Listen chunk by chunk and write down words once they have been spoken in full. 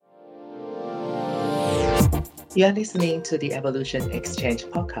You're listening to the Evolution Exchange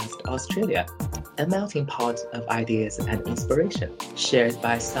Podcast Australia, a melting pot of ideas and inspiration shared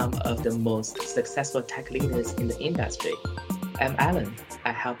by some of the most successful tech leaders in the industry. I'm Alan.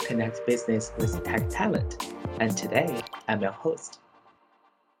 I help connect business with tech talent. And today, I'm your host.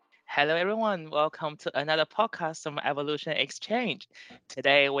 Hello, everyone. Welcome to another podcast from Evolution Exchange.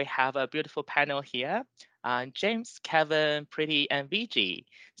 Today, we have a beautiful panel here. James, Kevin, Pretty, and VG.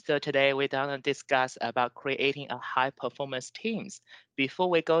 So today, we're going to discuss about creating a high-performance teams. Before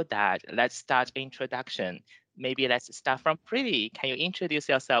we go that, let's start introduction. Maybe let's start from Pretty. Can you introduce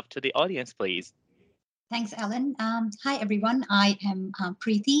yourself to the audience, please? Thanks, Alan. Hi, everyone. I am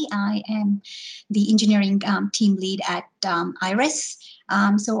Preeti. I am the engineering team lead at Iris.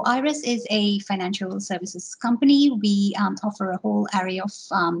 So Iris is a financial services company. We offer a whole array of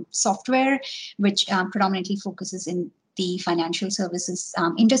software, which predominantly focuses in the financial services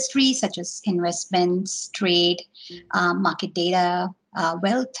industry, such as investments, trade, market data,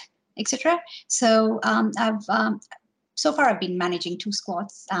 wealth, etc. So so far I've been managing two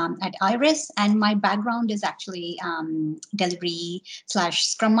squads at Iris, and my background is actually delivery /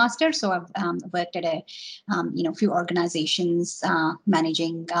 Scrum Master. So I've worked at a few organizations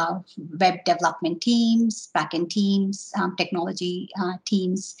managing web development teams, backend teams, technology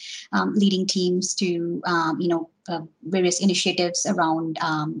teams, leading teams to various initiatives around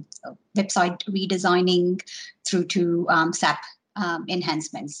website redesigning through to SAP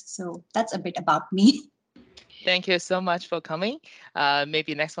enhancements. So that's a bit about me. Thank you so much for coming.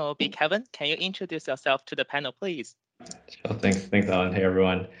 Maybe next one will be Kevin. Can you introduce yourself to the panel, please? Sure. Thanks, Alan. Hey,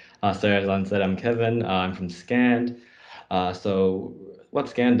 everyone. So as Alan said, I'm Kevin. I'm from Scand. So what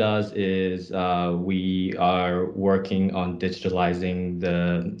Scand does is we are working on digitalizing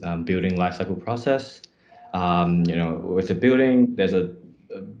the building lifecycle process. With a building, there's a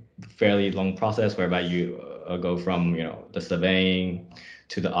fairly long process whereby you go from the surveying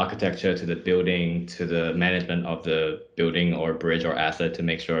to the architecture to the building to the management of the building or bridge or asset to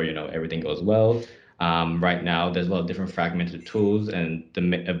make sure everything goes well. Right now, there's a lot of different fragmented tools, and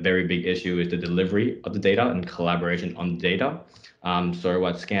a very big issue is the delivery of the data and collaboration on the data. So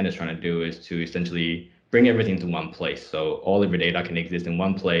what Scand is trying to do is to essentially bring everything to one place. So all of your data can exist in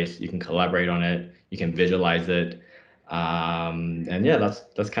one place. You can collaborate on it. You can visualize it. And yeah,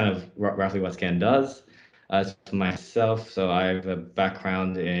 that's kind of roughly what Scand does. As for myself, so I have a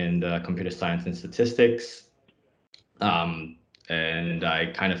background in computer science and statistics. And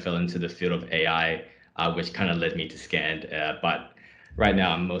I kind of fell into the field of AI, which kind of led me to Scand. But right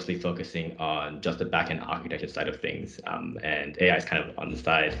now, I'm mostly focusing on just the backend architecture side of things, and AI is kind of on the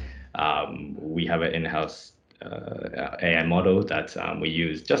side. We have an in-house AI model that we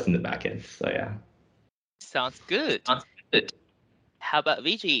use just in the backend. So yeah. Sounds good. How about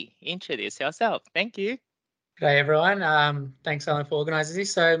VG? Introduce yourself. Thank you. G'day everyone. Thanks Alan for organising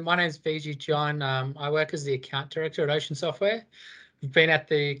this. So my name is VG John. I work as the account director at Ocean Software. We've been at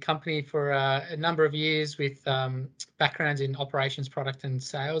the company for a number of years with backgrounds in operations, product and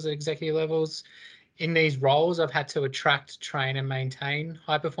sales at executive levels. In these roles, I've had to attract, train and maintain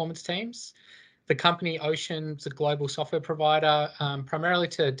high performance teams. The company Ocean is a global software provider, primarily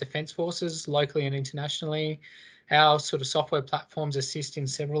to defence forces locally and internationally. Our sort of software platforms assist in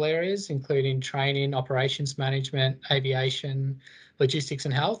several areas, including training, operations management, aviation, logistics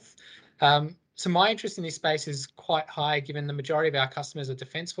and health. So my interest in this space is quite high, given the majority of our customers are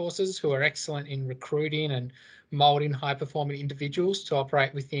defence forces who are excellent in recruiting and moulding high-performing individuals to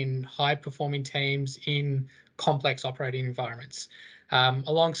operate within high-performing teams in complex operating environments.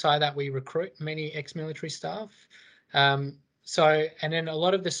 Alongside that, we recruit many ex-military staff. And then a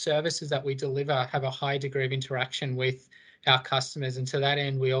lot of the services that we deliver have a high degree of interaction with our customers. And to that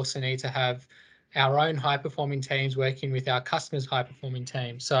end, we also need to have our own high-performing teams working with our customers' high-performing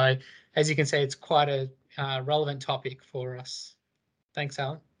teams. So as you can see, it's quite a relevant topic for us. Thanks,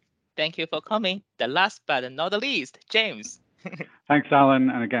 Alan. Thank you for coming. The last but not the least, James. Thanks, Alan.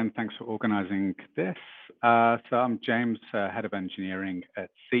 And again, thanks for organising this. So I'm James, Head of Engineering at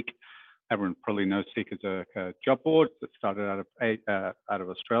Seek. Everyone probably knows Seek as a job board that started out of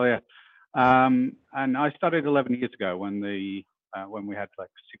Australia. And I started 11 years ago when we had like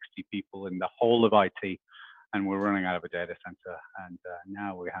 60 people in the whole of IT, and we're running out of a data center. And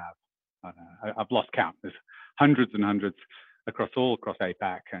now we have, I've lost count. There's hundreds and hundreds across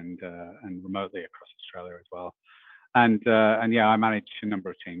APAC and remotely across Australia as well. And yeah, I manage a number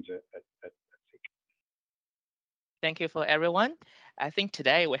of teams at Seek. Thank you for everyone. I think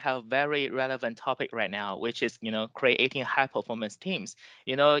today we have a very relevant topic right now, which is, creating high performance teams.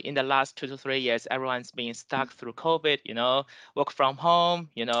 In the last 2 to 3 years, everyone's been stuck through COVID, work from home,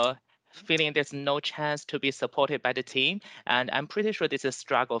 feeling there's no chance to be supported by the team. And I'm pretty sure this is a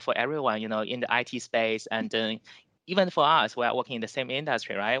struggle for everyone, in the IT space. And even for us, we are working in the same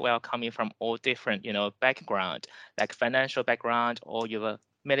industry, right? We are coming from all different, background, like financial background or your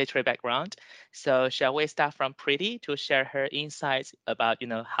military background. So shall we start from Preeti to share her insights about,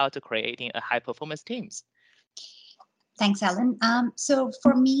 how to creating a high performance teams? Thanks, Alan. So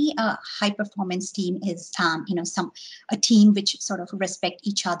for me, a high performance team is, a team which sort of respect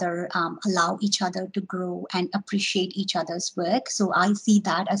each other, allow each other to grow and appreciate each other's work. So I see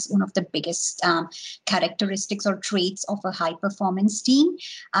that as one of the biggest characteristics or traits of a high performance team.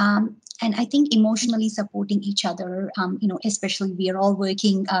 And I think emotionally supporting each other, especially we are all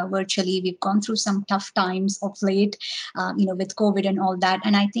working virtually. We've gone through some tough times of late, with COVID and all that.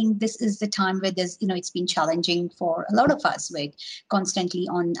 And I think this is the time where there's, it's been challenging for a lot of us. We're constantly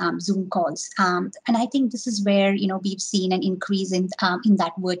on Zoom calls. And I think this is where, we've seen an increase in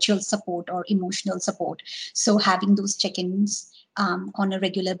that virtual support or emotional support. So having those check-ins on a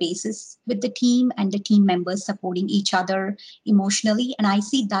regular basis with the team and the team members supporting each other emotionally. And I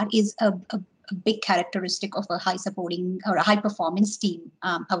see that is a big characteristic of a high supporting or a high performance team,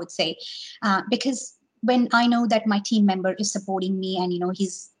 I would say, because when I know that my team member is supporting me and,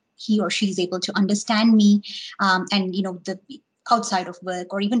 he or she is able to understand me, and, the outside of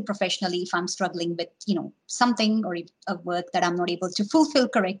work or even professionally, if I'm struggling with, something or a work that I'm not able to fulfill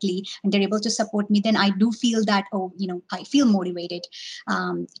correctly and they're able to support me, then I do feel that, I feel motivated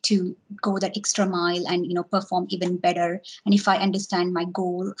to go that extra mile and, perform even better. And if I understand my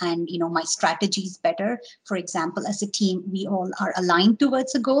goal and, my strategies better, for example, as a team, we all are aligned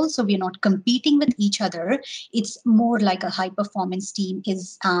towards a goal. So we're not competing with each other. It's more like a high performance team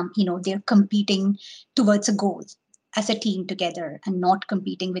is, they're competing towards a goal as a team together and not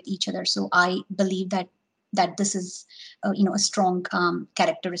competing with each other. So I believe that this is, a strong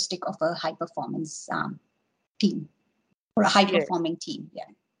characteristic of a high performance team or a high performing team. Yeah.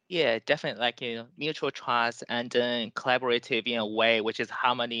 Yeah, definitely. Like, mutual trust and collaborative in a way, which is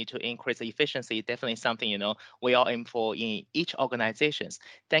harmony to increase the efficiency. Definitely something, we all aim for in each organizations.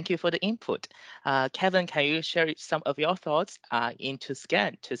 Thank you for the input. Kevin, can you share some of your thoughts into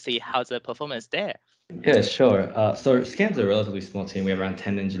Scan to see how the performance there? Yeah, sure. So Scan's a relatively small team. We have around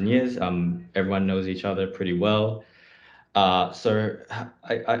 10 engineers. Everyone knows each other pretty well. So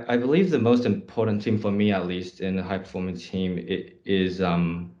I believe the most important thing for me, at least in a high performance team, is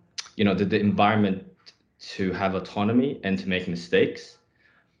the environment to have autonomy and to make mistakes.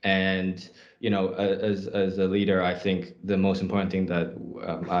 And as a leader, I think the most important thing that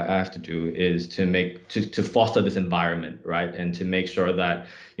I have to do is to foster this environment, right? And to make sure that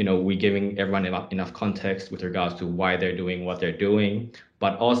we're giving everyone enough context with regards to why they're doing what they're doing.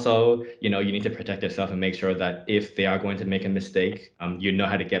 But also, you need to protect yourself and make sure that if they are going to make a mistake, you know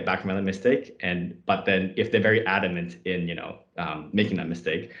how to get back from that mistake. But then if they're very adamant in making that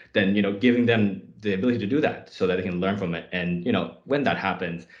mistake, then giving them the ability to do that so that they can learn from it. And when that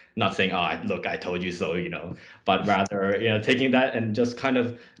happens, not saying, oh, look, I told you so, but rather taking that and just kind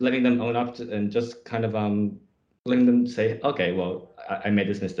of letting them own up to, and just kind of letting them say, okay, well, I made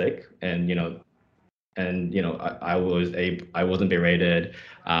this mistake, and I wasn't berated.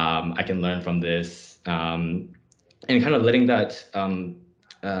 I can learn from this, and kind of letting that kind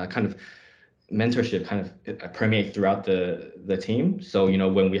of mentorship kind of permeate throughout the team. So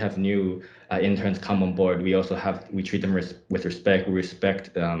when we have new interns come on board, we treat them with respect. We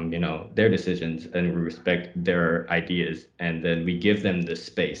respect their decisions and we respect their ideas, and then we give them the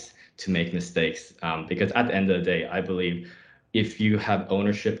space to make mistakes. Because at the end of the day, I believe if you have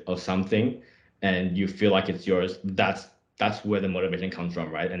ownership of something and you feel like it's yours, that's where the motivation comes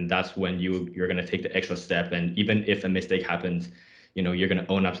from, right? And that's when you're going to take the extra step. And even if a mistake happens, you're going to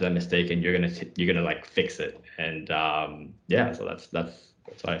own up to that mistake and you're going to like fix it. And so that's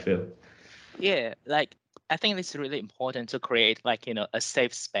what I feel. Yeah, like I think it's really important to create like, a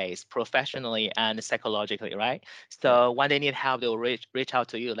safe space professionally and psychologically, right? So when they need help, they'll reach out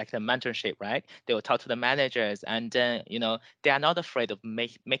to you, like the mentorship, right? They will talk to the managers, and then, they are not afraid of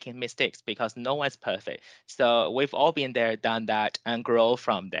making mistakes because no one's perfect. So we've all been there, done that, and grow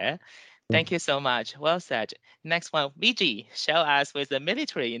from there. Thank you so much. Well said. Next one, VG, share us with the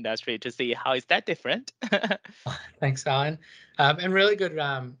military industry to see how is that different. Thanks, Alan. And really good,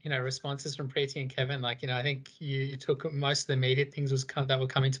 responses from Preeti and Kevin. Like, I think you took most of the immediate things that were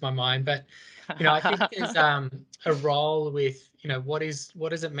coming to my mind. But, I think there's a role with, what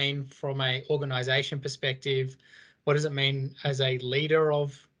does it mean from a organization perspective? What does it mean as a leader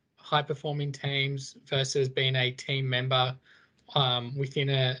of high performing teams versus being a team member within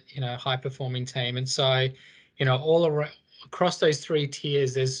a high performing team? And so, all across those three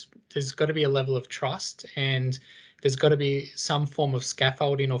tiers, there's there's got to be a level of trust, and there's got to be some form of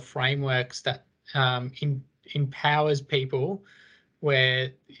scaffolding or frameworks that empowers people,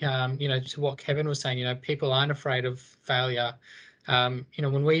 where to what Kevin was saying, people aren't afraid of failure.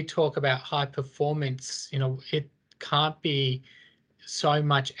 When we talk about high performance, it can't be so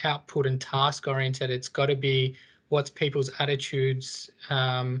much output and task oriented. It's got to be what's people's attitudes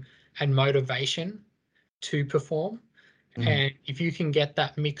and motivation to perform. And if you can get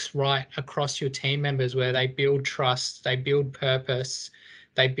that mix right across your team members, where they build trust, they build purpose,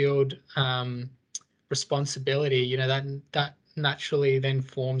 they build responsibility, that naturally then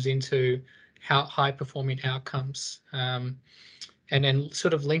forms into how high performing outcomes. And then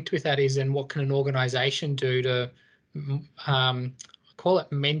sort of linked with that is, then what can an organization do to call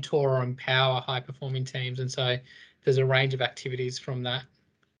it mentor or empower high performing teams? And so there's a range of activities from that.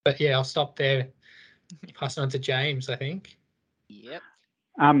 But yeah, I'll stop there. Pass it on to James, I think. Yep.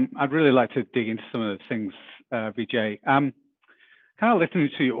 I'd really like to dig into some of those things, Vijay. Kind of listening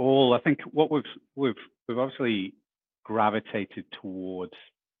to you all, I think what we've obviously gravitated towards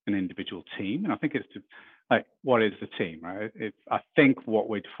an individual team, and I think it's like, what is the team, right? I think what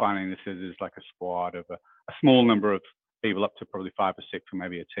we're defining this is like a squad of a small number of people, up to probably 5 or 6, or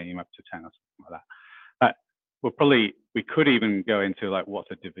maybe a team up to 10 or something like that. We could even go into like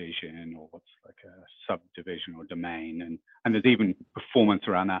what's a division, or what's like a subdivision or domain, and there's even performance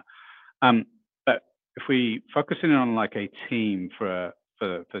around that. But if we focus in on like a team for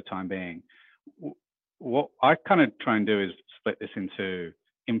the time being, what I kind of try and do is split this into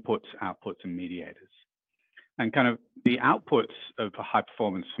inputs, outputs, and mediators. And kind of the outputs of high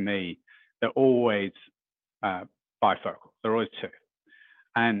performance for me, they're always bifocal. They're always two.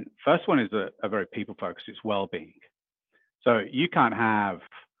 And first one is a very people focused. It's well-being. So you can't have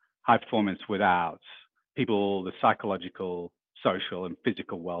high performance without people, the psychological, social, and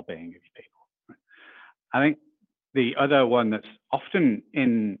physical well-being of your people. Right? I think the other one that's often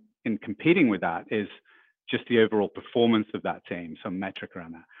in competing with that is just the overall performance of that team, some metric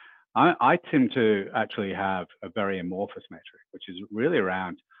around that. I tend to actually have a very amorphous metric, which is really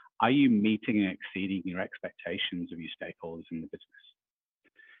around, are you meeting and exceeding your expectations of your stakeholders in the business?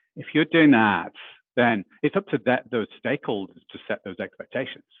 If you're doing that, then it's up to those stakeholders to set those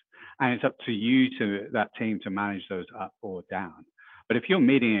expectations. And it's up to you, that team, to manage those up or down. But if you're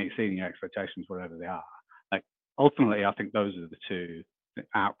meeting and exceeding your expectations, whatever they are, like ultimately, I think those are the two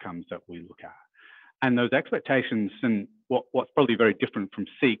outcomes that we look at. And those expectations, and what's probably very different from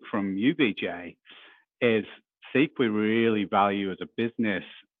Seek, from you, Vijay, is Seek we really value as a business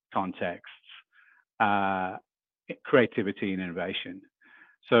context, creativity and innovation.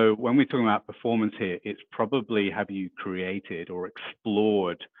 So when we're talking about performance here, it's probably, have you created or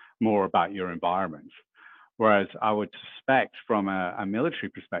explored more about your environment? Whereas I would suspect from a military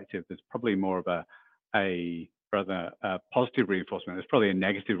perspective, there's probably more of a positive reinforcement. There's probably a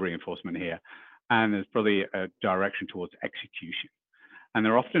negative reinforcement here. And there's probably a direction towards execution. And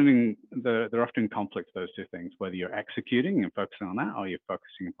they're often in conflict, those two things, whether you're executing and focusing on that, or you're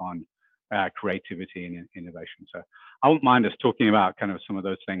focusing upon creativity and innovation. So I wouldn't mind us talking about kind of some of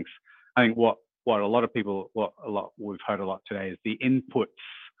those things. I think what we've heard a lot today is the inputs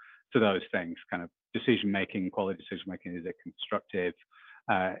to those things, kind of decision making, quality decision making. Is it constructive?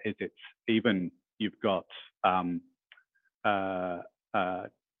 Is it even, you've got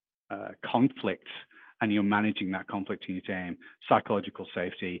conflict, and you're managing that conflict in your team, psychological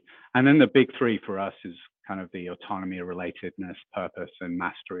safety. And then the big three for us is kind of the autonomy, relatedness, purpose, and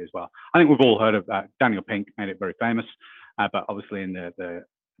mastery as well. I think we've all heard of that. Daniel Pink made it very famous, but obviously in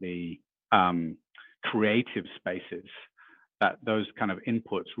the creative spaces, that those kind of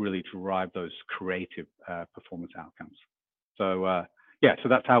inputs really drive those creative performance outcomes. So yeah, so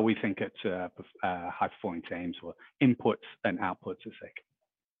that's how we think at high performing teams, or inputs and outputs as Seek.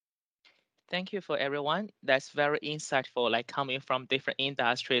 Thank you for everyone. That's very insightful, like coming from different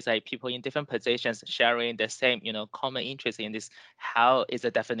industries, like people in different positions sharing the same, common interest in this. How is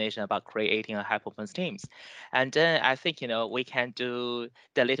the definition about creating a high performance teams? And then I think, we can do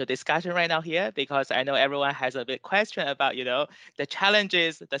the little discussion right now here, because I know everyone has a big question about, the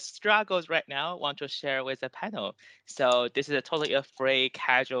challenges, the struggles right now, want to share with the panel. So this is a totally free,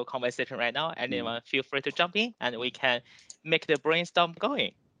 casual conversation right now. Anyone feel free to jump in, and we can make the brainstorm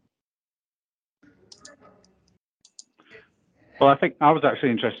going. Well, I think I was actually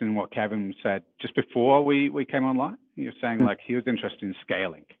interested in what Kevin said just before we came online. He was saying like he was interested in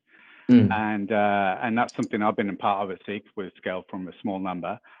scaling, and that's something I've been a part of at Seek. With scale from a small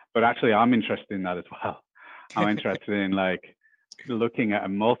number, but actually I'm interested in that as well. I'm interested in like looking at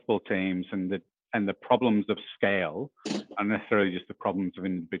multiple teams and the and the problems of scale are necessarily just the problems of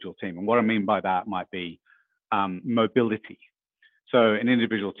an individual team. And what I mean by that might be mobility. So an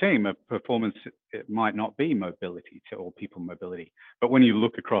individual team, a performance, it might not be mobility to all people mobility. But when you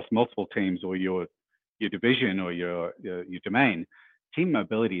look across multiple teams or your division or your domain, team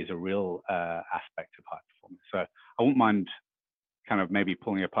mobility is a real aspect of high performance. So I wouldn't mind kind of maybe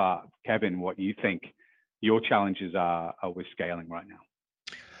pulling apart, Kevin, what you think your challenges are with scaling right now.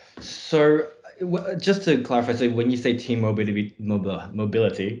 So just to clarify, so when you say team mobility,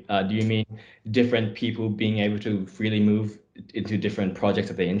 do you mean different people being able to freely move into different projects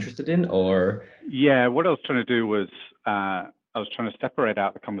that they're interested in, or? Yeah, what I was trying to do was I was trying to separate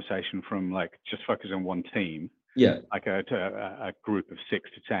out the conversation from like just focus on one team. Yeah. Like a group of 6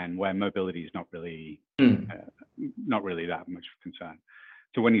 to 10 where mobility is not really that much of a concern.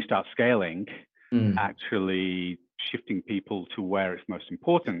 So when you start scaling, actually shifting people to where it's most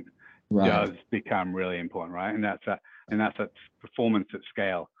important does become really important, right? And that's a performance at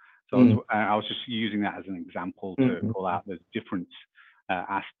scale. So I was just using that as an example to call out the different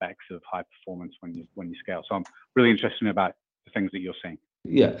aspects of high performance when you scale. So I'm really interested about the things that you're seeing.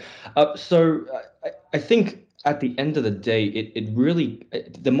 Yeah. So I think at the end of the day, it really,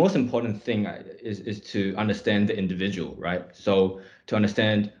 the most important thing is to understand the individual, right? So to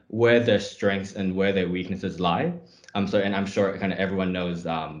understand where their strengths and where their weaknesses lie. And I'm sure kind of everyone knows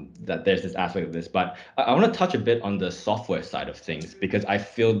that there's this aspect of this, but I want to touch a bit on the software side of things, because I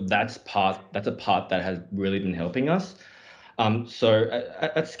feel that's a part that has really been helping us. So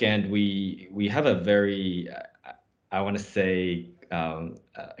at Scand, we have a very, I want to say, kind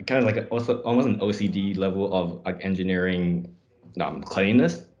of like also almost an OCD level of like engineering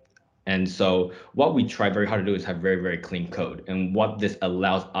cleanliness. And so what we try very hard to do is have very, very clean code. And what this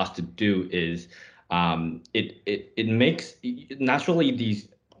allows us to do is it makes naturally these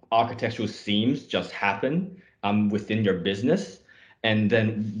architectural seams just happen within your business. And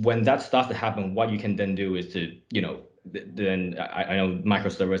then when that starts to happen, what you can then do is to, then I know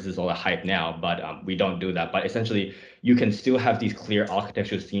microservices is all the hype now, but we don't do that. But essentially, you can still have these clear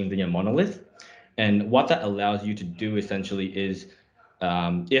architectural seams in your monolith. And what that allows you to do essentially is,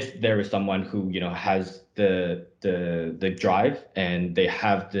 if there is someone who has the drive and they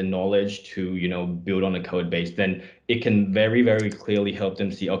have the knowledge to build on a code base, then it can very, very clearly help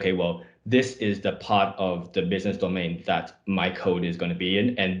them see, okay, well, this is the part of the business domain that my code is going to be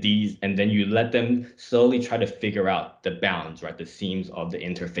in, and then you let them slowly try to figure out the bounds, right, the seams of the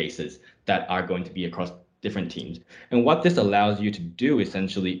interfaces that are going to be across different teams. And what this allows you to do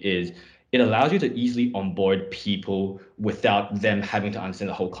essentially is it allows you to easily onboard people without them having to understand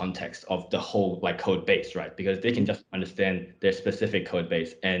the whole context of the whole code base, right? Because they can just understand their specific code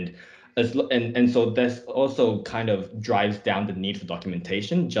base. And so this also kind of drives down the need for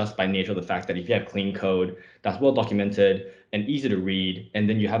documentation just by nature of the fact that if you have clean code that's well documented and easy to read, and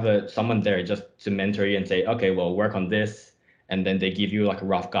then you have someone there just to mentor you and say, okay, well, work on this. And then they give you like a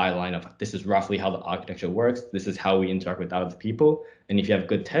rough guideline of this is roughly how the architecture works. This is how we interact with other people. And if you have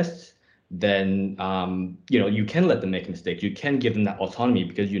good tests, then you can let them make mistakes. You can give them that autonomy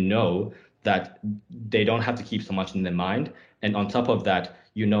because you know that they don't have to keep so much in their mind. And on top of that,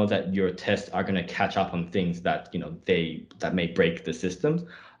 you know that your tests are going to catch up on things that that may break the systems.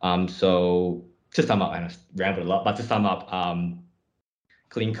 So to sum up, I rambled a lot, but to sum up,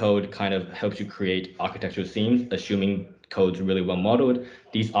 clean code kind of helps you create architectural themes, assuming code's really well modeled.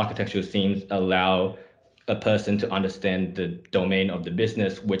 These architectural themes allow a person to understand the domain of the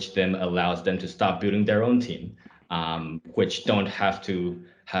business, which then allows them to start building their own team, which don't have to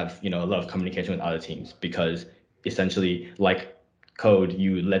have a lot of communication with other teams, because essentially, like code,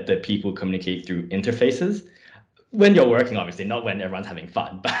 you let the people communicate through interfaces when you're working, obviously, not when everyone's having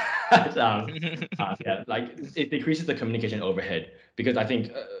fun. But yeah, it decreases the communication overhead, because I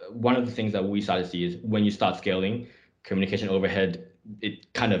think one of the things that we started to see is when you start scaling, communication overhead, it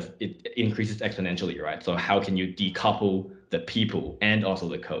increases exponentially, right? So how can you decouple the people and also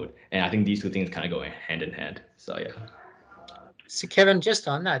the code? And I think these two things kind of go hand in hand. So yeah. So Kevin, just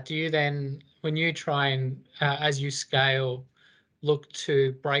on that, do you then, when you try and as you scale, look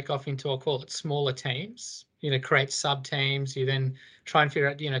to break off into, I'll call it smaller teams, create sub teams, you then try and figure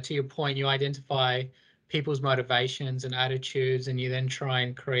out, to your point, you identify people's motivations and attitudes, and you then try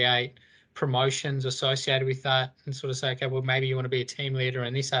and create promotions associated with that and sort of say, okay, well, maybe you want to be a team leader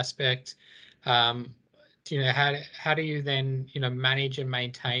in this aspect. How do you then, manage and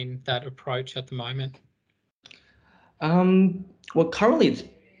maintain that approach at the moment? Well, currently it's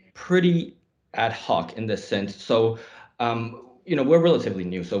pretty ad hoc in the sense. So we're relatively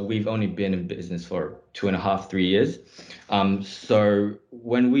new, so we've only been in business for 2.5, 3 years. So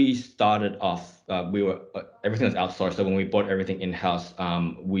when we started off, everything was outsourced. So when we bought everything in-house,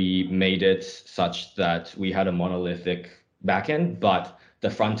 we made it such that we had a monolithic backend, but the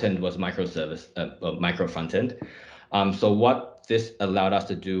front end was microservice, micro front end. So what this allowed us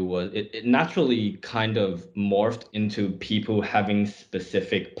to do was it naturally kind of morphed into people having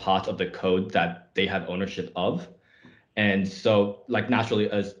specific parts of the code that they had ownership of. And so like naturally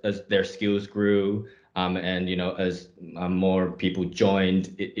as their skills grew, and as more people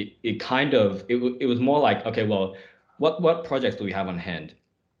joined, it was more like, okay, well, what projects do we have on hand?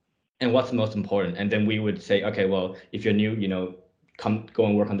 And what's most important? And then we would say, okay, well, if you're new, go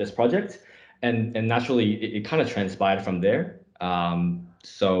and work on this project. And naturally it kind of transpired from there.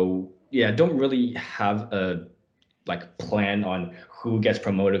 So yeah, don't really have a plan on who gets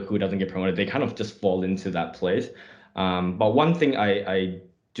promoted, who doesn't get promoted. They kind of just fall into that place. But one thing I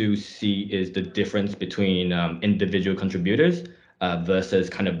do see is the difference between individual contributors versus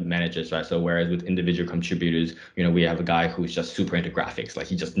kind of managers, right? So whereas with individual contributors, we have a guy who's just super into graphics, like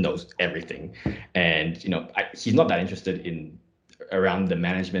he just knows everything. And, he's not that interested in around the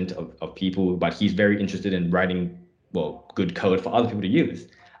management of people, but he's very interested in writing, good code for other people to use.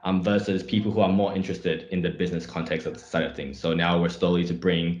 Versus people who are more interested in the business context of the side of things. So now we're slowly to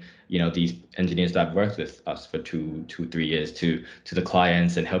bring, these engineers that have worked with us for 2-3 years to the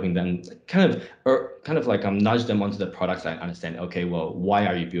clients and helping them kind of like nudge them onto the products and understand, okay, well, why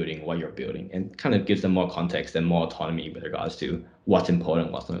are you building what you're building, and kind of gives them more context and more autonomy with regards to what's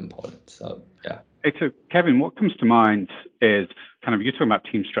important, what's not important. So yeah. So Kevin, what comes to mind is kind of, you're talking about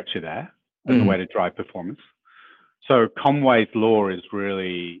team structure there as a way to drive performance. So Conway's law is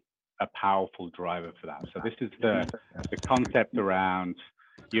really a powerful driver for that. So this is the concept around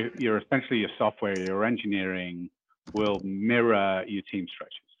you're essentially your software, your engineering will mirror your team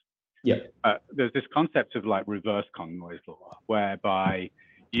structures. Yeah. There's this concept of like reverse Conway's law, whereby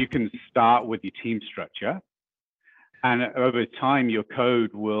you can start with your team structure, and over time your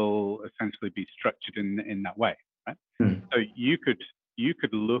code will essentially be structured in that way, right? So you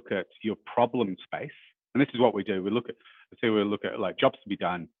could look at your problem space. And this is what we do. We look at like jobs to be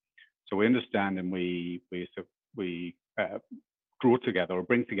done. So we understand and we draw together or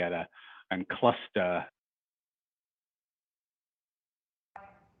bring together and cluster.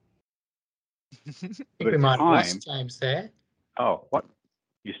 I think we might have lost James there. Oh, what?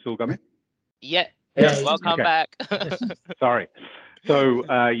 You still got me? Yeah. Yeah. Welcome back. Sorry.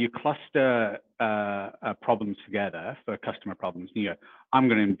 So you cluster problems together for customer problems. You go, I'm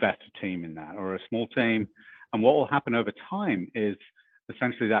going to invest a team in that, or a small team. And what will happen over time is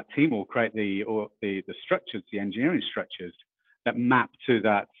essentially that team will create the structures, the engineering structures that map to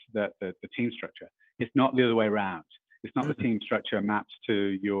the team structure. It's not the other way around. It's not the team structure maps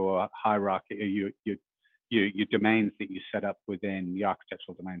to your hierarchy, or your domains that you set up within the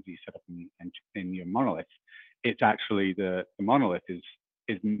architectural domains that you set up in your monolith. It's actually the monolith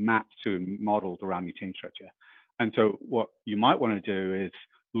is mapped to and modeled around your team structure. And so what you might want to do is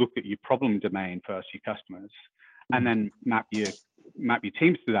look at your problem domain first, your customers, and then map your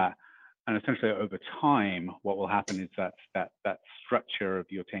teams to that. And essentially over time, what will happen is that structure of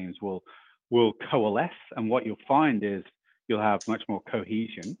your teams will coalesce. And what you'll find is you'll have much more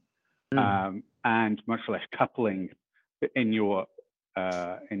cohesion and much less coupling in your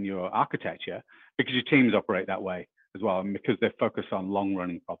architecture, because your teams operate that way as well, and because they're focused on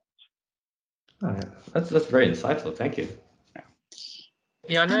long-running problems. Oh, yeah. That's very insightful. Thank you.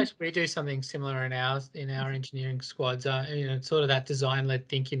 Yeah, I noticed we do something similar in our engineering squads. Sort of that design-led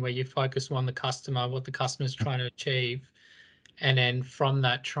thinking where you focus on the customer, what the customer's trying to achieve, and then from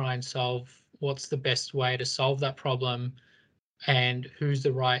that try and solve what's the best way to solve that problem, and who's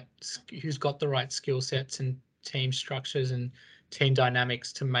got the right skill sets and team structures and team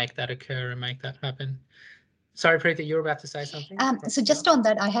dynamics to make that occur and make that happen. Sorry, Preeti, you were about to say something? So just on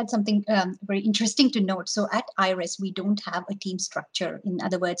that, I had something very interesting to note. So at Iris, we don't have a team structure. In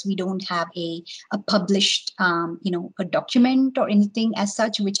other words, we don't have a published, a document or anything as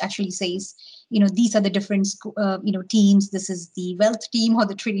such, which actually says, these are the different, teams. This is the wealth team or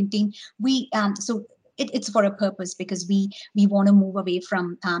the trading team. It's for a purpose, because we want to move away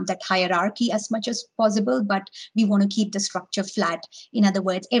from that hierarchy as much as possible, but we want to keep the structure flat. In other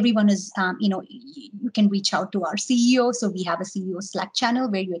words, everyone is, you can reach out to our CEO. So we have a CEO Slack channel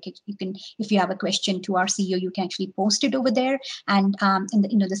where you can, if you have a question to our CEO, you can actually post it over there. And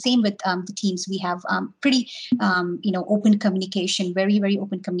the same with the teams. We have pretty, open communication, very, very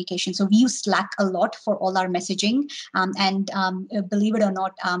open communication. So we use Slack a lot for all our messaging. And believe it or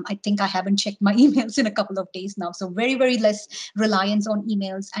not, I think I haven't checked my emails in a a couple of days now. So very, very less reliance on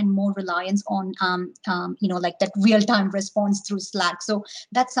emails and more reliance on, like that real-time response through Slack. So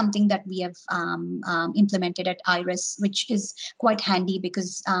that's something that we have implemented at Iris, which is quite handy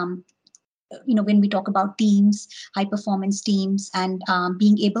because when we talk about teams, high performance teams, and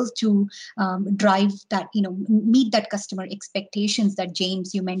being able to drive that, meet that customer expectations that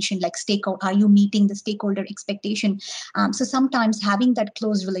James, you mentioned, like are you meeting the stakeholder expectation? So sometimes having that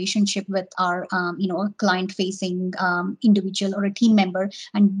close relationship with our, client facing individual or a team member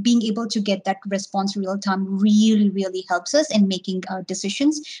and being able to get that response real time really, really helps us in making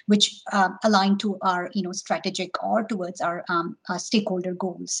decisions which align to our, strategic or towards our stakeholder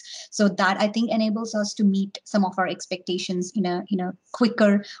goals. So that I think enables us to meet some of our expectations in a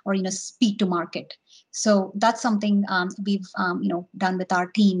quicker or speed to market. So that's something we've done with our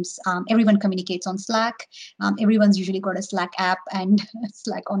teams. Everyone communicates on Slack. Everyone's usually got a Slack app and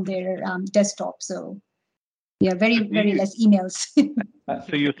Slack on their desktop. So yeah, very less emails.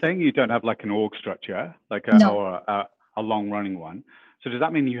 So you're saying you don't have like an org structure, like or a long running one. So does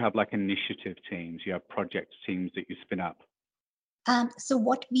that mean you have like initiative teams, you have project teams that you spin up? So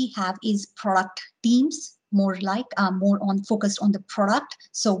what we have is product teams, more focused on the product.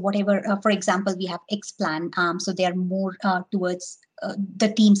 So whatever, for example, we have Xplan. So they are more towards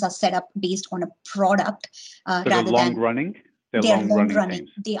the teams are set up based on a product rather long than running. They are long running.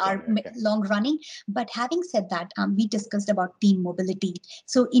 They are long running. But having said that, we discussed about team mobility.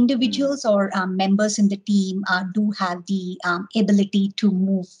 So individuals or members in the team do have the ability to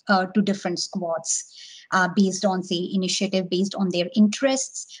move to different squads. Based on, say, initiative, based on their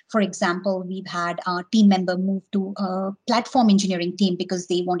interests. For example, we've had a team member move to a platform engineering team because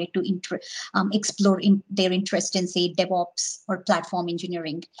they wanted to explore their interest in, say, DevOps or platform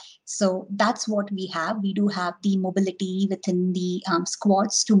engineering. So that's what we have. We do have the mobility within the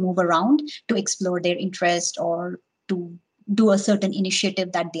squads to move around, to explore their interest or to do a certain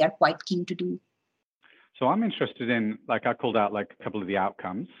initiative that they are quite keen to do. So I'm interested in, like I called out like a couple of the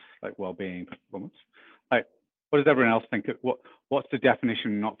outcomes, like well-being, performance. Like, what does everyone else think? What's the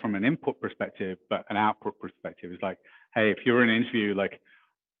definition, not from an input perspective, but an output perspective? It's like, hey, if you're in an interview, like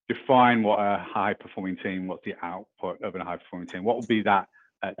define what a high performing team, what's the output of a high performing team? What will be that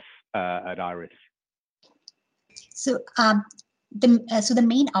at Iris? So the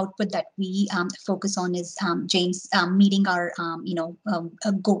main output that we focus on is James meeting our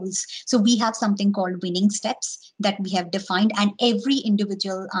goals. So we have something called winning steps that we have defined, and every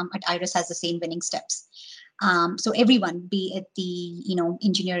individual at Iris has the same winning steps. So everyone, be it the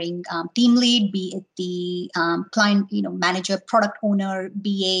engineering team lead, be it the client manager, product owner,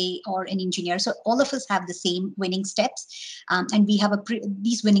 BA, or an engineer. So all of us have the same winning steps, and we have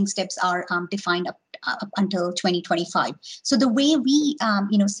these winning steps are defined up until 2025. So the way we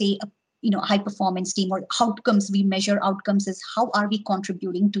say high performance team or outcomes, we measure outcomes is how are we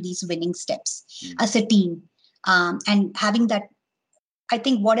contributing to these winning steps as a team, and having that. I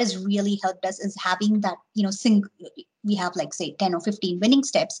think what has really helped us is having that, we have like say 10 or 15 winning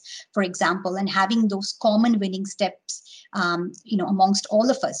steps, for example, and having those common winning steps, amongst all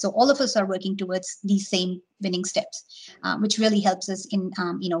of us. So all of us are working towards these same winning steps, which really helps us in,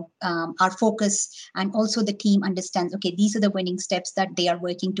 our focus, and also the team understands, okay, these are the winning steps that they are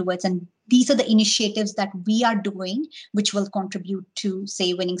working towards, and these are the initiatives that we are doing, which will contribute to,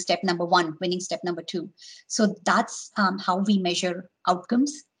 say, winning step number 1, winning step number 2. So that's how we measure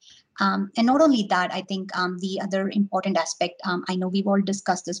outcomes. And not only that, I think the other important aspect, I know we've all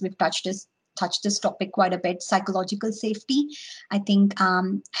discussed this, we've touched this topic quite a bit, psychological safety. I think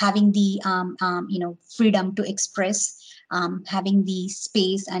having the freedom to express, having the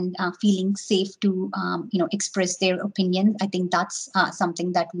space and feeling safe to express their opinion. I think that's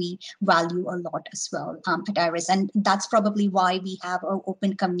something that we value a lot as well at Iris, and that's probably why we have an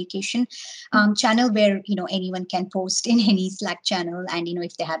open communication channel where anyone can post in any Slack channel, and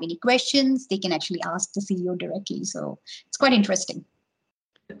if they have any questions, they can actually ask the CEO directly. So it's quite interesting.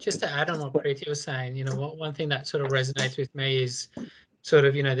 Just to add on what Preeti was saying, one thing that sort of resonates with me is sort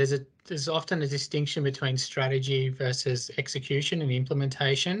of, there's often a distinction between strategy versus execution and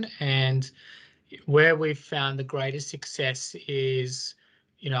implementation. And where we've found the greatest success is,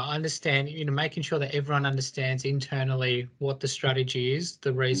 making sure that everyone understands internally what the strategy is,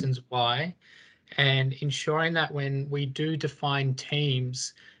 the reasons why, and ensuring that when we do define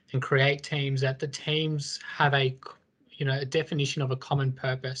teams and create teams, that the teams have a definition of a common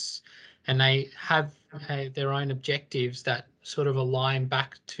purpose, and they have their own objectives that sort of align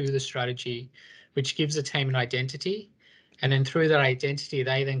back to the strategy, which gives the team an identity. And then through that identity,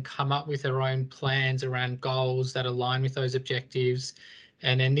 they then come up with their own plans around goals that align with those objectives.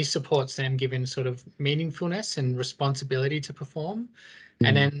 And then this supports them given sort of meaningfulness and responsibility to perform.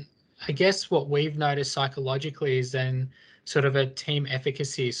 And then I guess what we've noticed psychologically is then sort of a team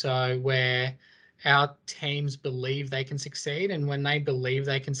efficacy. So where our teams believe they can succeed, and when they believe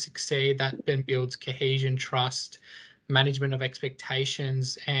they can succeed, that then builds cohesion, trust, management of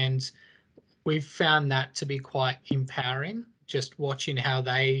expectations. And we've found that to be quite empowering, just watching how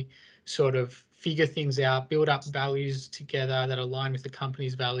they sort of figure things out, build up values together that align with the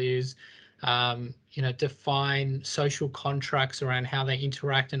company's values, define social contracts around how they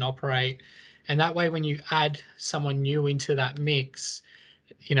interact and operate. And that way, when you add someone new into that mix,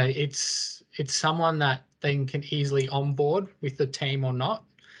 it's someone that then can easily onboard with the team or not.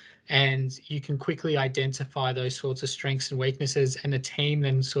 And you can quickly identify those sorts of strengths and weaknesses, and the team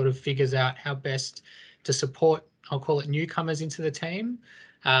then sort of figures out how best to support, I'll call it, newcomers into the team,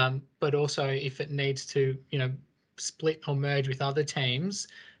 but also if it needs to, split or merge with other teams,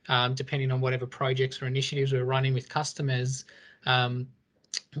 depending on whatever projects or initiatives we're running with customers.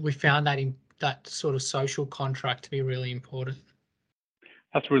 We found that sort of social contract to be really important.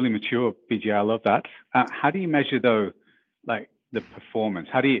 That's really mature, BJ. I love that. How do you measure though, like the performance?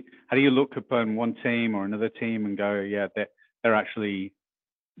 How do you look upon one team or another team and go, yeah, they're actually,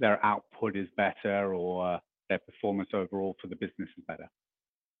 their output is better, or their performance overall for the business is better?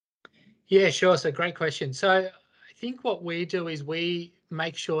 Yeah, sure. So great question. So I think what we do is we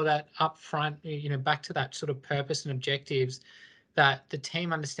make sure that up front, back to that sort of purpose and objectives, that the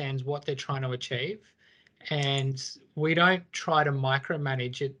team understands what they're trying to achieve. And we don't try to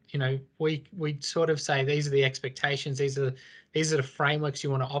micromanage it. We sort of say these are the expectations, these are the frameworks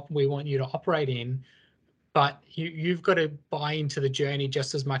we want you to operate in. But you've got to buy into the journey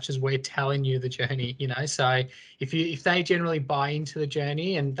just as much as we're telling you the journey. So if they generally buy into the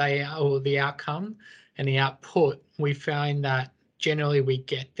journey and or the outcome and the output, we find that generally we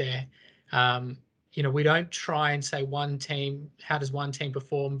get there. We don't try and say how does one team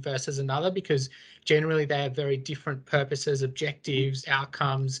perform versus another, because generally they have very different purposes, objectives,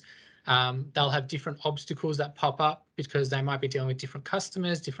 outcomes. They'll have different obstacles that pop up because they might be dealing with different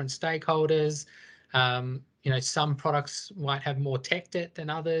customers, different stakeholders. Some products might have more tech debt than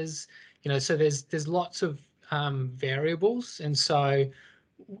others. So there's lots of variables, and so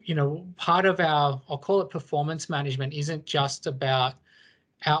part of our, I'll call it, performance management isn't just about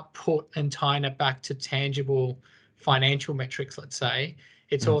output and tying it back to tangible financial metrics, let's say.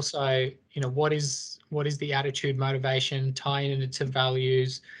 It's also, what is the attitude, motivation, tying it to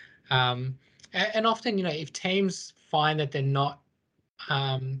values. And often, if teams find that they're not,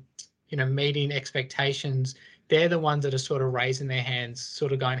 meeting expectations, they're the ones that are sort of raising their hands,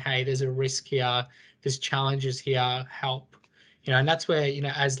 sort of going, hey, there's a risk here, there's challenges here, help. And that's where,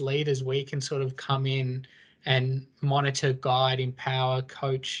 as leaders, we can sort of come in and monitor, guide, empower,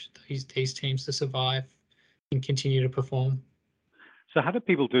 coach these teams to survive and continue to perform. So how do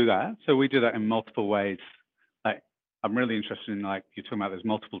people do that? So we do that in multiple ways. Like, I'm really interested in, like, you're talking about there's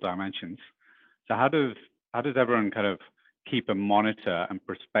multiple dimensions. So how does everyone kind of keep a monitor and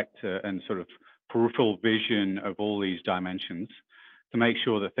perspective and sort of peripheral vision of all these dimensions to make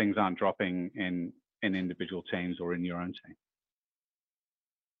sure that things aren't dropping in individual teams or in your own team?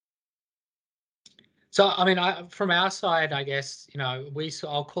 So, I mean, from our side, I guess,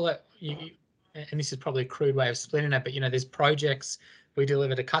 I'll call it, and this is probably a crude way of splitting it, but, there's projects we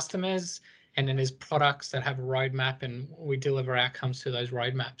deliver to customers, and then there's products that have a roadmap and we deliver outcomes to those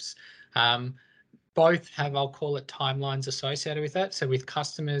roadmaps. Both have, I'll call it, timelines associated with that. So with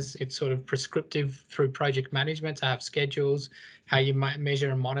customers, it's sort of prescriptive through project management to have schedules, how you might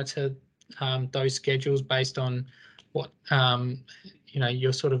measure and monitor those schedules based on what,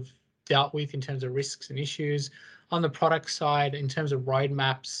 you're sort of dealt with in terms of risks and issues. On the product side, in terms of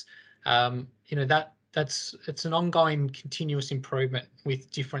roadmaps, it's an ongoing continuous improvement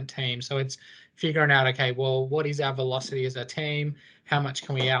with different teams. So it's figuring out, okay, well, what is our velocity as a team? How much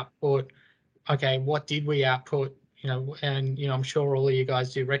can we output? Okay, what did we output? And I'm sure all of you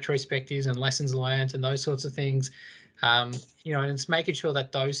guys do retrospectives and lessons learned and those sorts of things. And it's making sure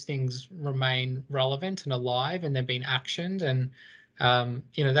that those things remain relevant and alive and they're being actioned. And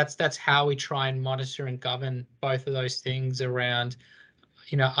that's how we try and monitor and govern both of those things around,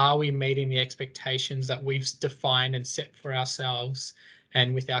 are we meeting the expectations that we've defined and set for ourselves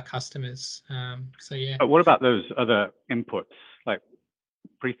and with our customers? So yeah. But what about those other inputs? Like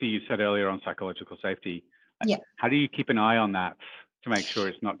Preeti, you said earlier on psychological safety. Yeah. How do you keep an eye on that to make sure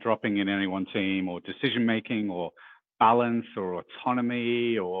it's not dropping in any one team, or decision making, or balance, or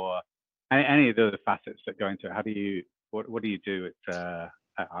autonomy, or any of the other facets that go into it? What do you do at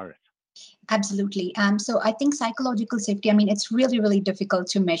Iris? Absolutely. So I think psychological safety, I mean, it's really, really difficult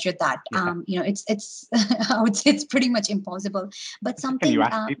to measure that. Yeah. It's I would say it's pretty much impossible. But something. Can you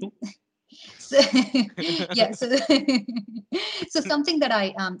ask people? So, yeah. So, so something that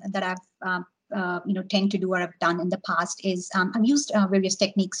I've tend to do or I've done in the past is I've used various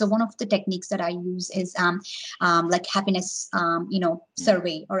techniques. So one of the techniques that I use is like happiness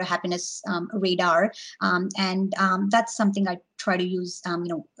survey or a happiness radar, and that's something I try to use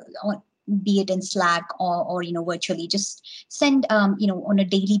be it in Slack or virtually, just send on a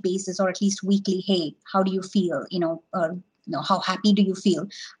daily basis or at least weekly, hey, how do you feel, how happy do you feel,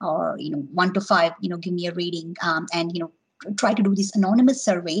 or 1 to 5, give me a rating, and try to do this anonymous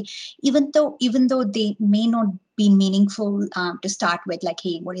survey, even though they may not be meaningful to start with, like,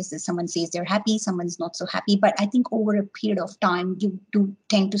 hey, what is this? Someone says they're happy, someone's not so happy. But I think over a period of time, you do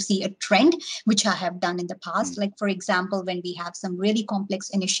tend to see a trend, which I have done in the past. Like, for example, when we have some really complex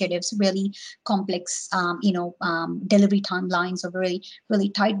initiatives, really complex, delivery timelines, or really, really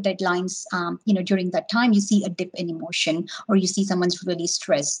tight deadlines, during that time, you see a dip in emotion, or you see someone's really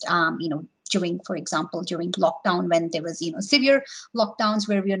stressed, during, for example, during lockdown, when there was, severe lockdowns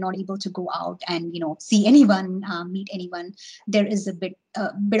where we are not able to go out and, see anyone, meet anyone, there is a bit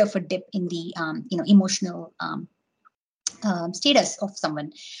of a dip in the, emotional status of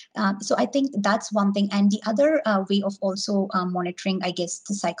someone. So I think that's one thing. And the other way of also monitoring, I guess,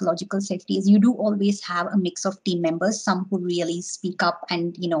 the psychological safety is you do always have a mix of team members, some who really speak up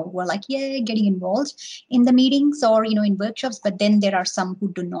and, were like, yeah, getting involved in the meetings or, in workshops. But then there are some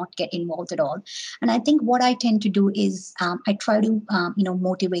who do not get involved at all. And I think what I tend to do is I try to,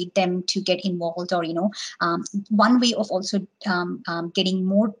 motivate them to get involved, or, one way of also getting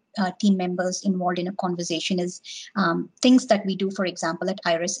more team members involved in a conversation is things that we do. For example, at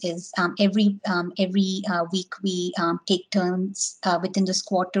Iris is every week we take turns within the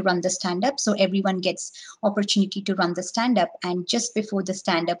squad to run the stand-up. So everyone gets opportunity to run the stand-up, and just before the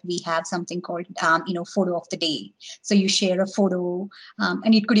stand-up, we have something called photo of the day. So you share a photo,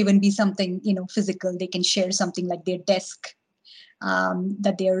 and it could even be something physical. They can share something like their desk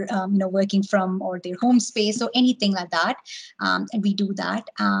that they're working from, or their home space, or anything like that, and we do that,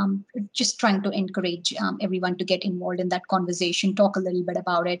 just trying to encourage everyone to get involved in that conversation, talk a little bit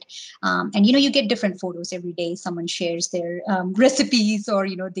about it, and you get different photos every day. Someone shares their recipes, or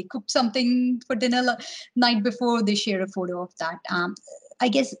they cooked something for dinner night before, they share a photo of that. I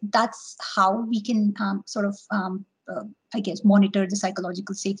guess that's how we can sort of monitor the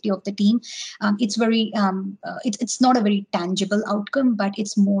psychological safety of the team. It's very, it's not a very tangible outcome, but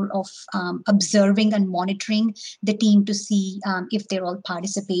it's more of observing and monitoring the team to see if they're all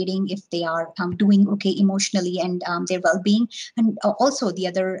participating, if they are doing okay emotionally, and their well-being. And also the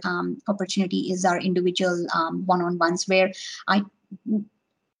other opportunity is our individual one-on-ones, where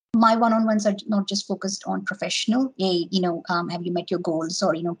my one-on-ones are not just focused on professional, have you met your goals,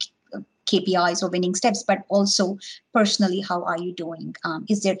 or KPIs or winning steps, but also personally, how are you doing?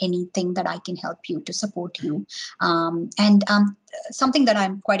 Is there anything that I can help you to support you? And something that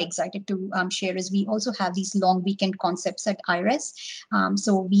I'm quite excited to share is we also have these long weekend concepts at IRIS.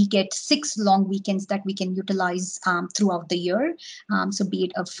 So we get 6 long weekends that we can utilize throughout the year. So be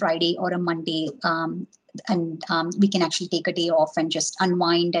it a Friday or a Monday, and we can actually take a day off and just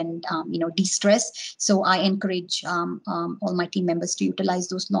unwind and de-stress. So I encourage all my team members to utilize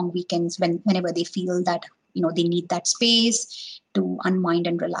those long weekends whenever they feel that they need that space to unwind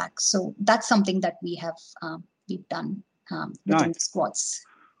and relax. So that's something that we've done within the squads.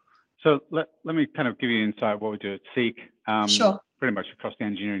 So let me kind of give you an insight what we do at Seek. Sure. Pretty much across the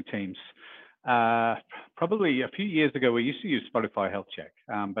engineering teams. Probably a few years ago, we used to use Spotify Health Check,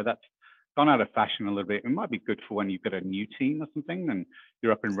 but that's gone out of fashion a little bit. It might be good for when you've got a new team or something and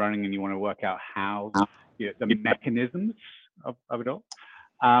you're up and running and you want to work out how the mechanisms of it all.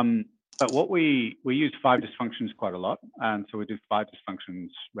 But what we use 5 dysfunctions quite a lot. And so we do 5 dysfunctions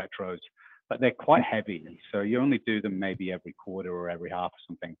retros, but they're quite heavy. So you only do them maybe every quarter or every half or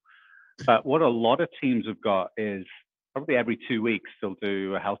something. But what a lot of teams have got is probably every 2 weeks, they'll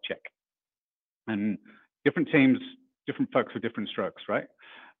do a health check. And different teams, different folks with different strokes, right?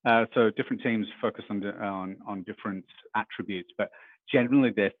 So different teams focus on different attributes, but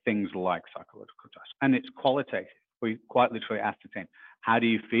generally they're things like psychological trust, and it's qualitative. We quite literally ascertain, how do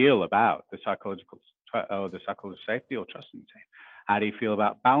you feel about the psychological safety or trust in the team? How do you feel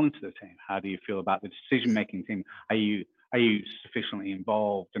about balance of the team? How do you feel about the decision-making team? Are you sufficiently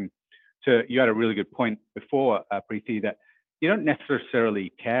involved? And so you had a really good point before, Preeti, that you don't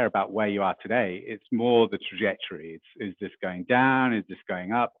necessarily care about where you are today. It's more the trajectory. Is this going down? Is this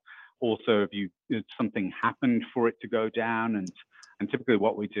going up? Also, did something happen for it to go down? And typically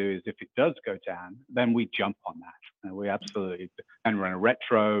what we do is if it does go down, then we jump on that. And we absolutely, and run a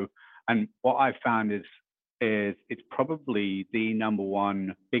retro. And what I've found is it's probably the number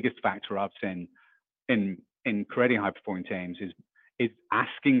one biggest factor I've seen in creating high-performing teams is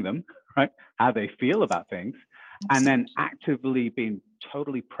asking them, right, how they feel about things, and then actively being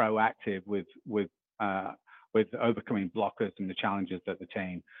totally proactive with overcoming blockers and the challenges that the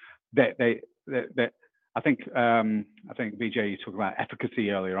team. I think Vijay, you talked about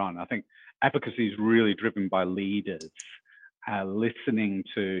efficacy earlier on. I think efficacy is really driven by leaders listening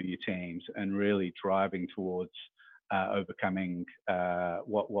to your teams and really driving towards overcoming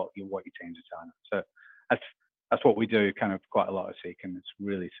what your teams are telling them. So that's what we do kind of quite a lot of Seek, and it's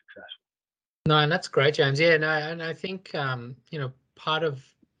really successful. No, and that's great, James. Yeah, no, and I think part of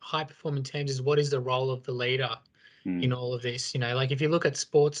high performing teams is what is the role of the leader in all of this. Like if you look at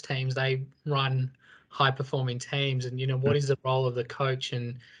sports teams, they run high performing teams, and what is the role of the coach?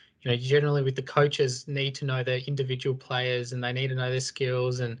 And generally with the coaches need to know their individual players, and they need to know their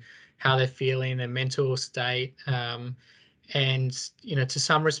skills and how they're feeling, their mental state. And to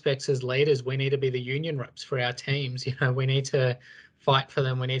some respects as leaders, we need to be the union reps for our teams. We need to fight for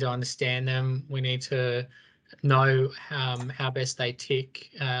them. We need to understand them. We need to know how best they tick,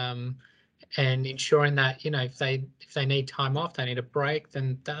 and ensuring that if they need time off, they need a break,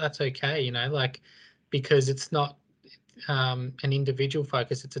 then that's okay. Because it's not an individual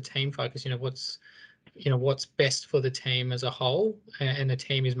focus, it's a team focus. What's best for the team as a whole, and the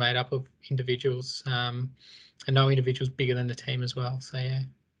team is made up of individuals, and no individual's bigger than the team as well. So yeah.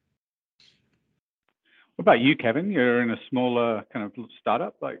 What about you, Kevin? You're in a smaller kind of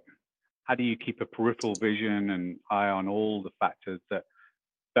startup. Like, how do you keep a peripheral vision and eye on all the factors that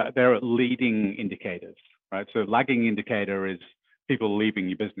they're leading indicators, right? So lagging indicator is people leaving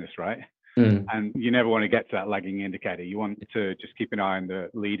your business, right? And you never want to get to that lagging indicator. You want to just keep an eye on the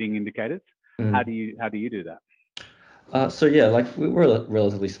leading indicators. How do you do that? So yeah, like we're a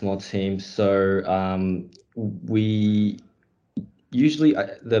relatively small team, so we usually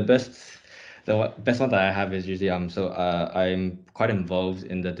the best one that I have is usually I'm quite involved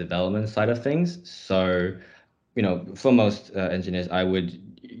in the development side of things. So for most engineers, I would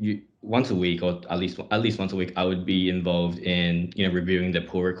once a week, or at least once a week, I would be involved in reviewing the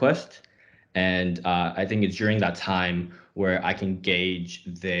pull request. And I think it's during that time where I can gauge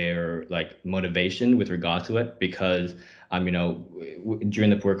their motivation with regard to it, because during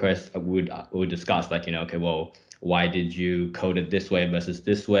the pull request we would discuss okay, well, why did you code it this way versus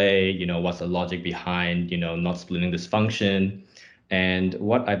this way? What's the logic behind not splitting this function? And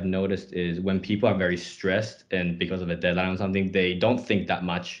what I've noticed is when people are very stressed and because of a deadline or something, they don't think that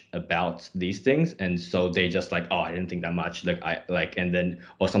much about these things. And so they just oh, I didn't think that much. And then,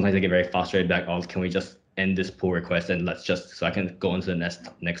 or sometimes they get very frustrated, oh, can we just end this pull request and so I can go on to the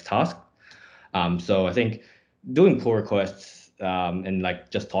next task. So I think doing pull requests and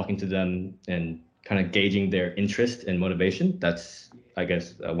just talking to them and kind of gauging their interest and motivation, that's, I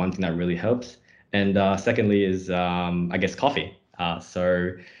guess, one thing that really helps. And secondly is, I guess, coffee.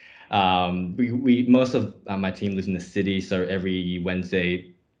 So we most of my team lives in the city, so every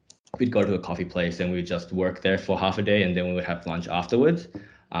Wednesday we'd go to a coffee place and we'd just work there for half a day, and then we would have lunch afterwards.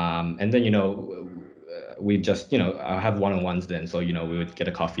 And then we just have one-on-ones then. So we would get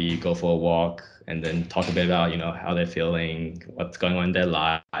a coffee, go for a walk, and then talk a bit about how they're feeling, what's going on in their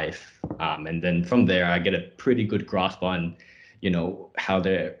life, and then from there I get a pretty good grasp on how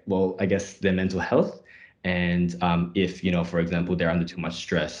their mental health. And if for example, they're under too much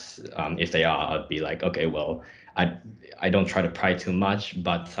stress, if they are, I'd be like, okay, well, I don't try to pry too much,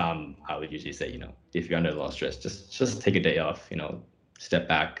 but I would usually say, if you're under a lot of stress, just take a day off, step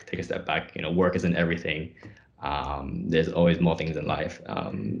back, take a step back. Work isn't everything. There's always more things in life.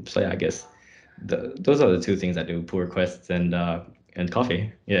 So yeah, I guess those are the two things I do: pull requests and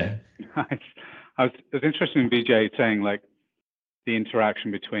coffee. Yeah. It's interesting, Vijay, saying the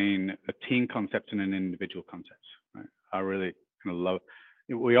interaction between a team concept and an individual concept. Right? I really kind of love.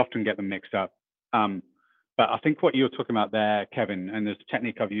 We often get them mixed up. But I think what you're talking about there, Kevin, and there's a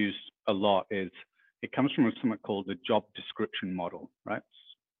technique I've used a lot, is it comes from something called the job description model, right?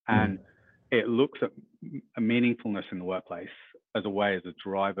 And it looks at a meaningfulness in the workplace as a way, as a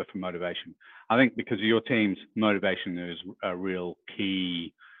driver for motivation. I think because of your team's motivation is a real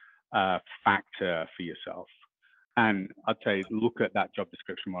key factor for yourself. And I'd say look at that job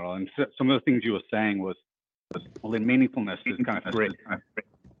description model. And so, some of the things you were saying was, well, in meaningfulness, there's kind of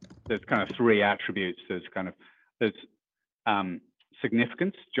three attributes. There's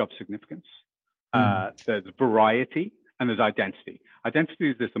significance, job significance. There's variety, and there's identity. Identity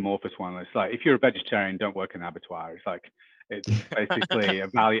is this amorphous one. It's like, if you're a vegetarian, don't work in an abattoir. It's like, It's basically a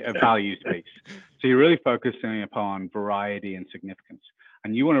values piece. So you're really focusing upon variety and significance.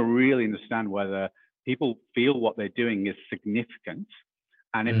 And you want to really understand whether people feel what they're doing is significant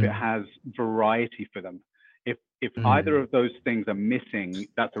and if it has variety for them. If either of those things are missing,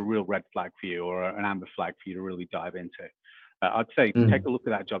 that's a real red flag for you or an amber flag for you to really dive into. I'd say take a look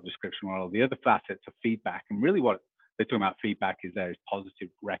at that job description model. The other facets of feedback, and really what they're talking about feedback is there is positive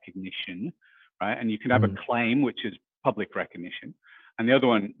recognition, right? And you can have a claim, which is public recognition. And the other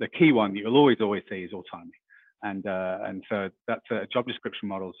one, the key one that you'll always say is autonomy. And so that's a job description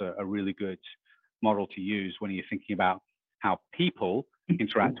model is a really good model to use when you're thinking about how people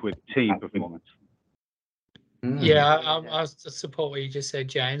interact with team performance. Yeah, I support what you just said,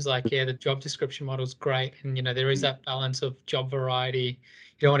 James. Like, yeah, the job description model is great, and there is that balance of job variety.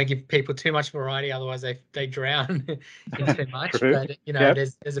 You don't want to give people too much variety, otherwise they drown in too much. But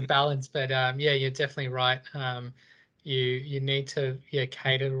there's a balance. But yeah, you're definitely right. You need to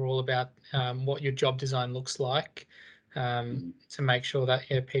cater all about what your job design looks like to make sure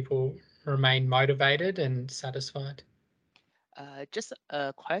that people remain motivated and satisfied. Just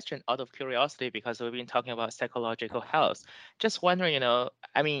a question out of curiosity, because we've been talking about psychological health. Just wondering,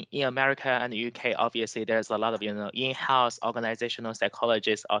 I mean, in America and the UK, obviously there's a lot of, in-house organizational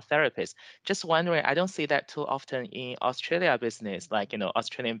psychologists or therapists. Just wondering, I don't see that too often in Australia business, like,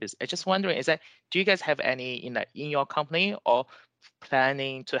 Australian business. Just wondering, do you guys have any in your company or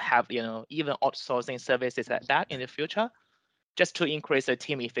planning to have, even outsourcing services like that in the future? Just to increase the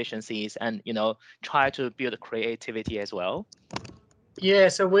team efficiencies and try to build creativity as well. Yeah,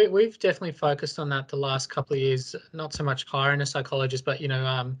 so we've definitely focused on that the last couple of years. Not so much hiring a psychologist, but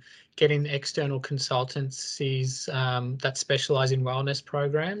getting external consultancies that specialize in wellness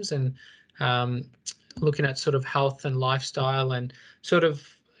programs and looking at sort of health and lifestyle and sort of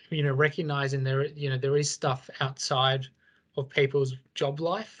recognizing there is stuff outside of people's job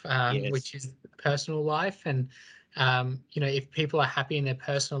life, which is personal life. And if people are happy in their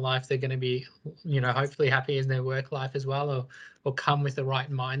personal life, they're going to be, hopefully happy in their work life as well, or come with the right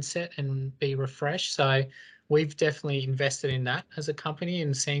mindset and be refreshed. So we've definitely invested in that as a company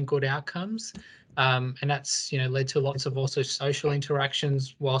and seeing good outcomes. And that's, led to lots of also social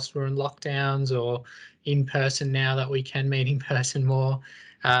interactions whilst we're in lockdowns or in person now that we can meet in person more.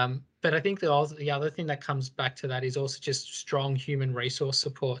 But I think the other thing that comes back to that is also just strong human resource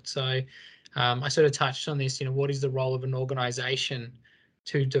support. So I sort of touched on this, what is the role of an organization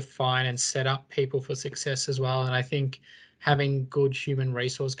to define and set up people for success as well. And I think having good human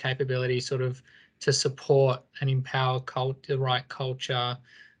resource capability sort of to support and empower the right culture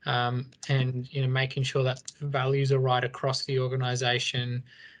and, making sure that values are right across the organization,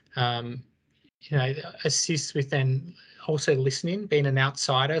 assist with then also listening, being an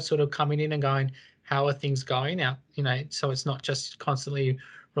outsider, sort of coming in and going, how are things going out, so it's not just constantly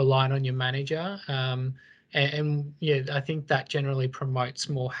relying on your manager. And yeah, I think that generally promotes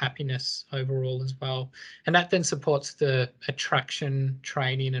more happiness overall as well. And that then supports the attraction,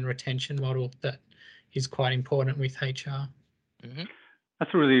 training and retention model that is quite important with HR. Mm-hmm.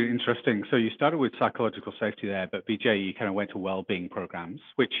 That's really interesting. So you started with psychological safety there, but BJ, you kind of went to well-being programs,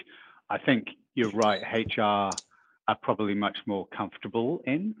 which I think you're right, HR are probably much more comfortable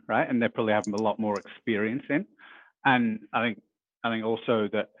in, right? And they probably have a lot more experience in. And I think also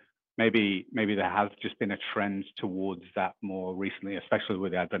that maybe there has just been a trend towards that more recently, especially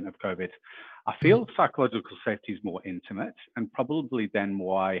with the advent of COVID. I feel psychological safety is more intimate, and probably then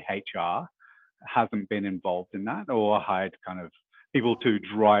why HR hasn't been involved in that or hired kind of people to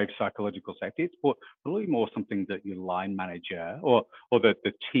drive psychological safety. It's probably more something that your line manager or that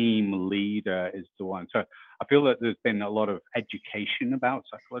the team leader is the one. So I feel that there's been a lot of education about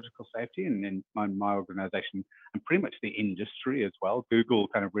psychological safety in my organization and pretty much the industry as well. Google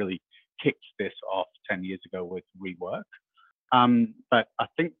kind of really kicked this off 10 years ago with Rework. But I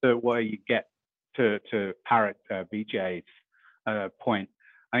think the way you get to parrot BJ's point,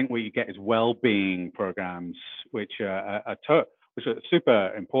 I think what you get is well-being programs, which are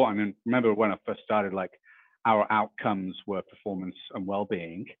super important. And remember when I first started, like our outcomes were performance and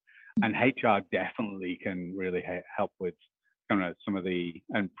well-being, and HR definitely can really help with kind of some of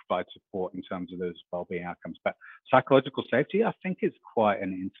and provide support in terms of those well-being outcomes. But psychological safety, I think, is quite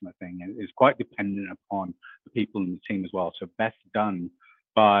an intimate thing and is quite dependent upon the people in the team as well. So best done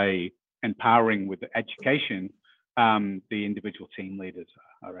by empowering with the education the individual team leaders,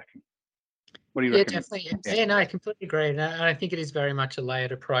 I reckon. What do you reckon? Definitely. Yeah, no, I completely agree. And I think it is very much a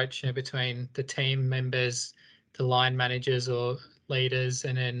layered approach between the team members, the line managers or leaders,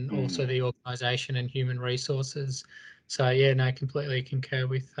 and then also the organisation and human resources. So yeah, no, I completely concur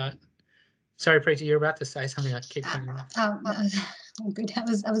with that. Sorry, Preeti, you're about to say something. I keep going. Good.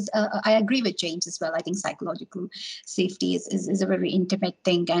 I agree with James as well. I think psychological safety is a very intimate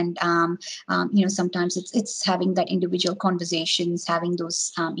thing, and sometimes it's having that individual conversations, having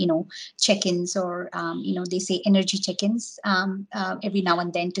those check-ins, or they say energy check-ins every now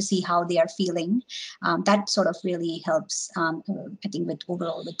and then to see how they are feeling. That sort of really helps. I think with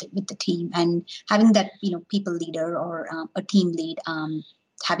the team, and having that people leader or a team lead.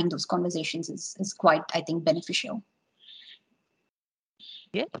 Having those conversations is quite, I think, beneficial.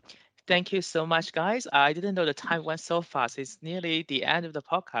 Yeah. Thank you so much, guys. I didn't know the time went so fast. It's nearly the end of the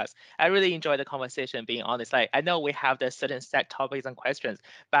podcast. I really enjoyed the conversation, being honest. Like, I know we have the certain set topics and questions,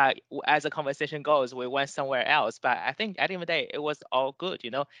 but as the conversation goes, we went somewhere else. But I think at the end of the day, it was all good,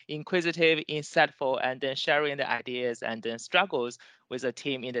 inquisitive, insightful, and then sharing the ideas and then struggles with the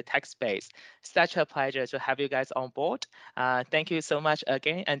team in the tech space. Such a pleasure to have you guys on board. Thank you so much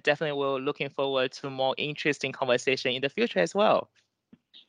again, and definitely we're looking forward to more interesting conversation in the future as well.